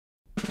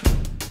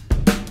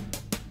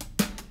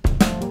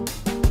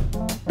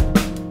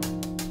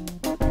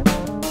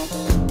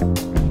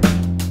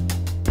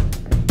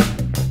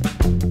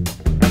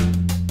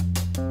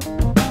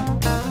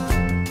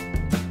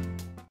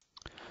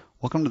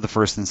Welcome to the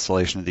first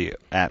installation of the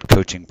AT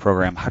Coaching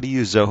program. How to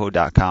use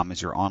Zoho.com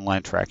as your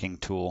online tracking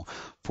tool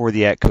for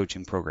the AT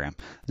Coaching program.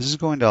 This is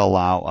going to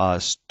allow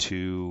us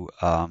to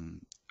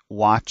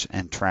watch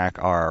and track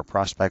our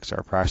prospects,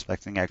 our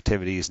prospecting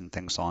activities, and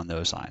things along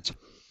those lines.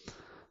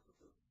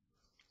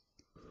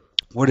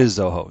 What is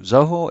Zoho?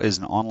 Zoho is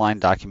an online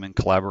document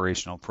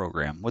collaborational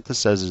program. What this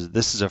says is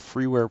this is a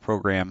freeware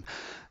program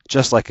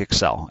just like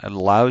Excel. It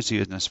allows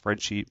you in a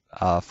spreadsheet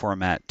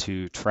format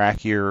to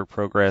track your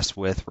progress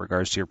with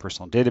regards to your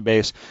personal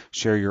database,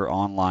 share your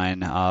online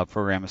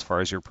program as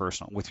far as your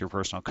personal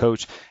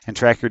coach, and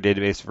track your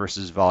database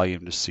versus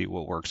volume to see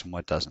what works and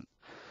what doesn't.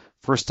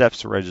 First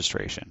steps to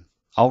registration.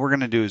 All we're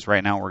going to do is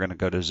right now we're going to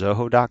go to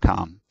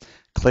Zoho.com,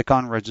 click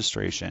on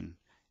registration,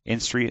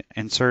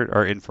 insert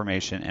our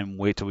information, and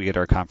wait till we get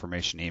our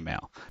confirmation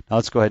email. Now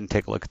let's go ahead and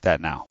take a look at that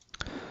now.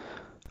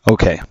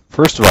 Okay,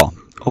 first of all,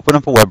 open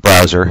up a web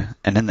browser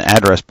and in the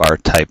address bar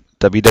type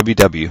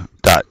www.zoho.com.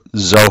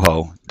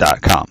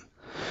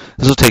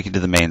 This will take you to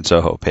the main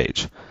Zoho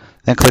page.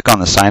 Then click on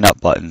the sign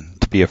up button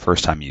to be a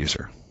first-time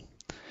user.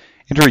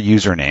 Enter a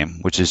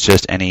username, which is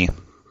just any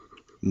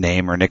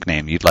name or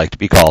nickname you'd like to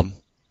be called.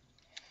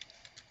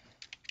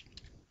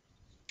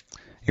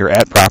 Your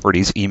AT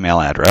Properties email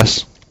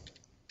address.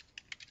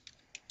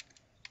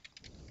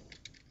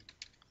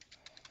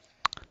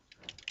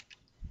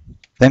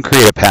 Then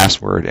create a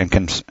password and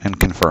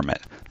confirm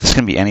it. This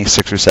can be any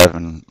 6 or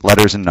 7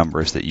 letters and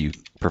numbers that you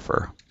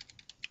prefer.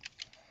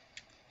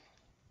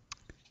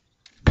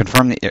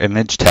 Confirm the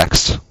image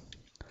text.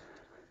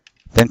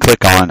 Then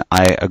click on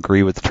I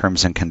agree with the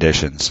terms and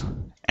conditions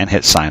and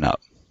hit sign up.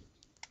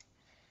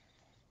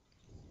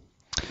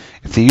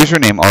 If the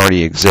username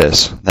already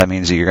exists, that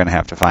means that you're going to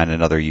have to find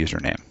another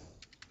username.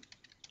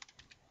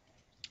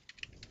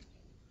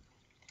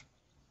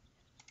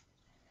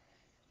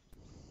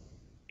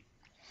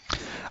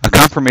 A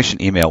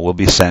confirmation email will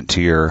be sent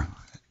to your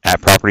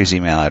AT Properties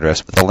email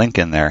address with a link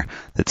in there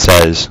that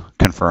says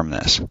confirm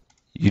this.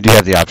 You do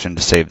have the option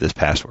to save this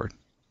password.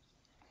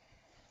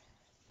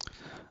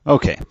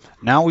 Okay,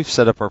 now we've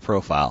set up our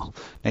profile.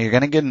 Now you're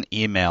going to get an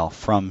email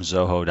from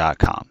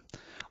Zoho.com.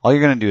 All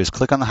you're going to do is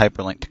click on the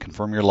hyperlink to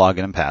confirm your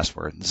login and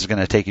password. This is going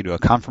to take you to a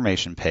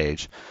confirmation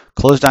page.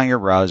 Close down your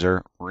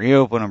browser,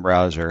 reopen a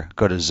browser,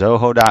 go to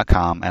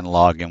Zoho.com and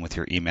log in with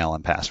your email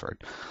and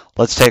password.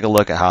 Let's take a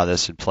look at how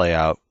this would play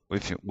out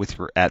with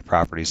your AT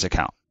Properties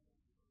account.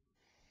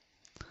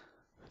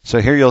 So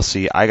here you'll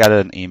see I got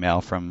an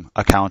email from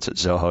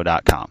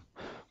accounts@zoho.com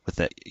with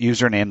the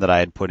username that I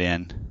had put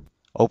in.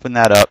 Open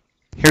that up.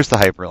 Here's the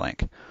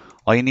hyperlink.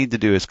 All you need to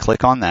do is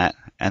click on that,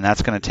 and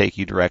that's going to take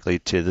you directly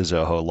to the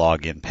Zoho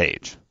login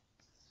page.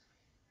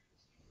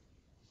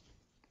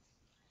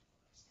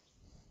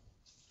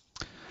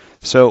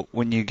 So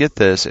when you get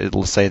this, it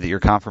will say that your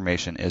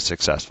confirmation is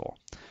successful.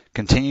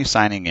 Continue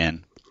signing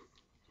in,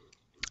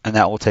 and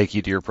that will take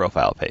you to your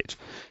profile page.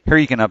 Here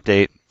you can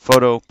update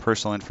photo,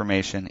 personal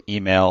information,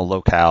 email,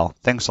 locale,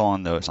 things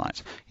along those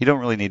lines. You don't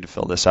really need to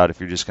fill this out if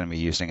you're just going to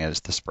be using it as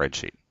the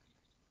spreadsheet.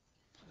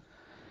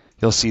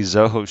 You'll see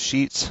Zoho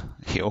Sheets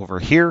over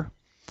here,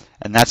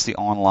 and that's the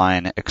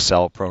online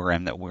Excel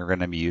program that we're going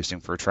to be using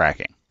for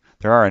tracking.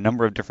 There are a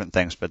number of different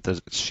things, but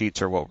the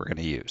sheets are what we're going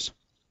to use.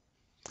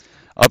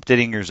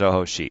 Updating your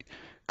Zoho sheet.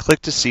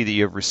 Click to see that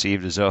you have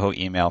received a Zoho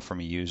email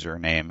from a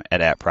username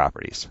at AT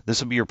Properties. This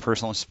will be your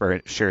personal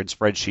shared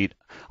spreadsheet.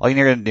 All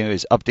you're going to do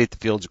is update the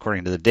fields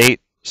according to the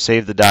date,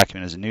 save the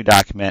document as a new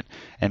document,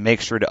 and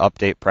make sure to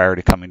update prior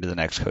to coming to the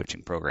next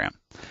coaching program.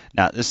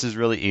 Now, this is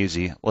really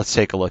easy. Let's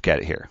take a look at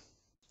it here.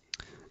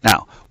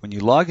 Now, when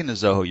you log into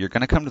Zoho, you're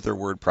going to come to their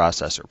word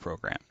processor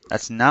program.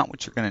 That's not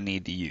what you're going to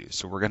need to use.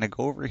 So we're going to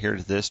go over here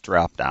to this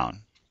drop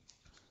down,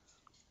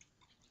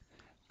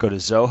 go to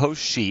Zoho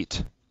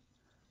Sheet,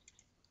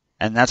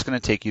 and that's going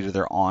to take you to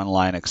their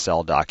online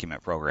Excel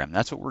document program.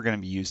 That's what we're going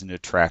to be using to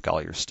track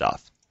all your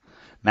stuff.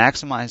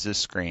 Maximize this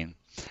screen,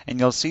 and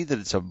you'll see that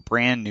it's a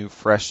brand new,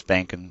 fresh,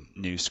 spanking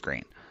new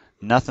screen.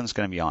 Nothing's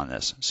going to be on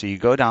this. So you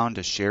go down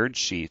to Shared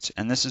Sheets,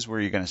 and this is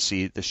where you're going to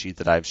see the sheet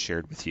that I've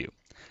shared with you.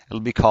 It'll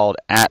be called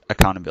AT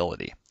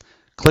Accountability.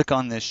 Click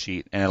on this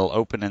sheet, and it'll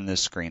open in this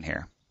screen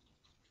here.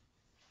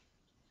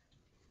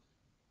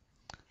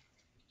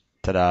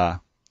 Ta-da!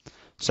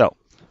 So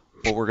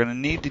what we're going to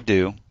need to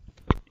do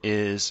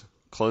is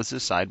close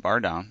this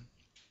sidebar down.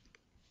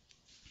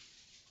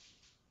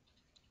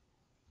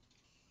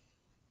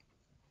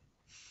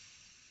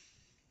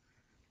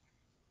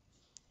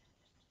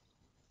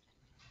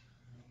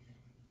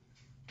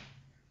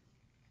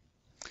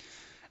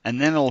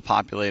 And then it'll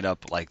populate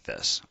up like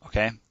this,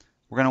 okay?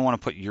 We're going to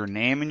want to put your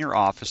name and your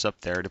office up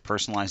there to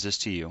personalize this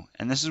to you.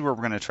 And this is where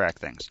we're going to track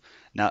things.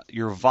 Now,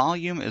 your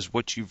volume is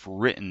what you've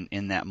written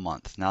in that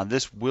month. Now,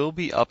 this will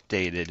be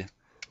updated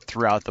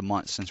throughout the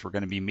month since we're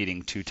going to be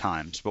meeting 2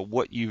 times, but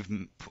what you've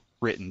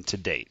written to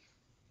date.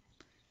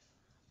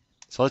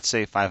 So let's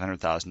say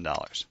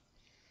 $500,000.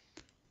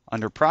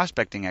 Under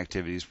prospecting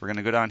activities, we're going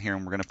to go down here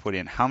and we're going to put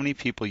in how many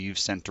people you've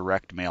sent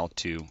direct mail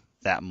to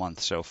that month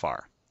so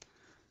far.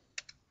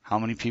 How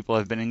many people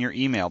have been in your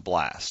email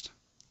blast?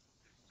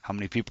 How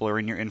many people are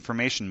in your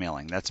information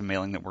mailing? That's a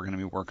mailing that we're going to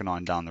be working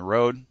on down the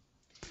road.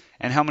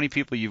 And how many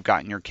people you've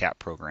got in your CAP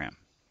program.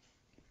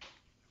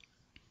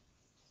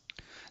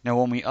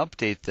 Now when we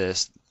update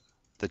this,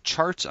 the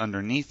charts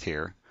underneath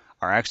here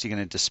are actually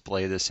going to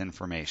display this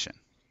information.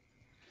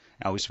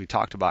 Now, as we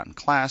talked about in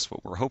class,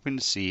 what we're hoping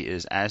to see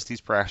is as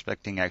these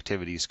prospecting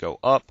activities go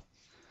up,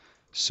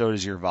 so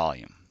does your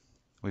volume.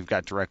 We've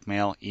got direct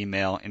mail,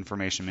 email,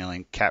 information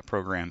mailing, CAP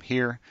program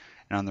here,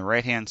 and on the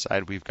right-hand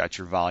side, we've got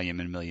your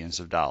volume in millions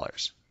of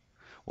dollars.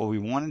 What we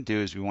want to do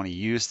is we want to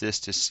use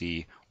this to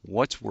see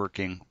what's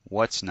working,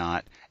 what's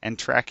not, and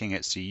tracking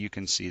it so you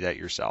can see that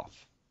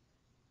yourself.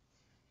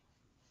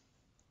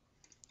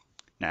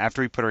 Now,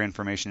 after we put our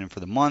information in for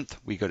the month,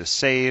 we go to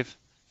save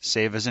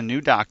as a new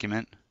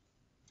document,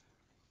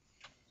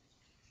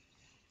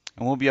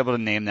 and we'll be able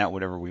to name that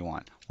whatever we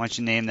want. Once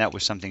you name that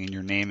with something in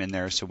your name in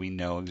there so we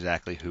know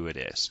exactly who it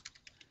is.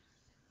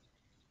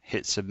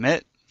 Hit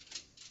submit.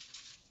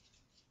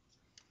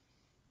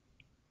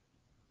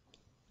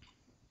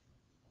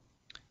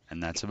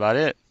 And that's about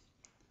it.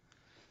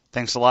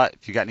 Thanks a lot.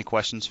 If you got any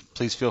questions,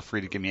 please feel free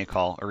to give me a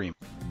call or email.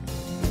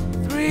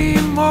 3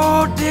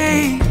 more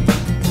days,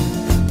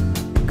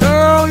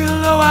 girl, you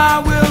know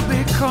I will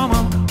be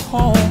coming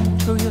home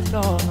to your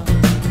daughter.